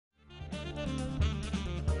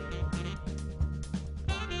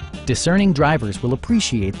Discerning drivers will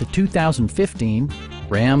appreciate the 2015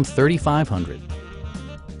 Ram 3500.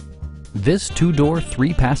 This two-door,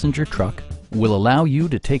 three-passenger truck will allow you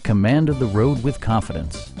to take command of the road with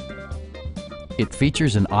confidence. It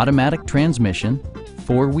features an automatic transmission,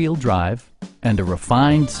 four-wheel drive, and a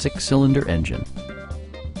refined six-cylinder engine.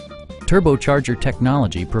 Turbocharger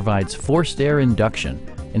technology provides forced air induction,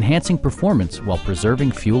 enhancing performance while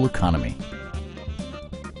preserving fuel economy.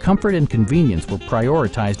 Comfort and convenience were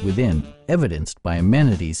prioritized within, evidenced by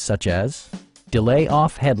amenities such as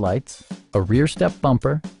delay-off headlights, a rear step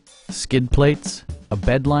bumper, skid plates, a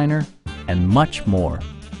bedliner, and much more.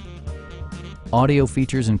 Audio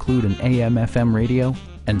features include an AM/FM radio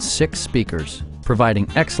and 6 speakers, providing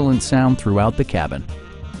excellent sound throughout the cabin.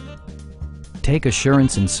 Take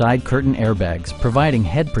assurance in side curtain airbags, providing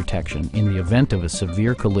head protection in the event of a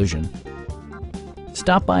severe collision.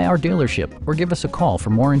 Stop by our dealership or give us a call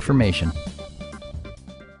for more information.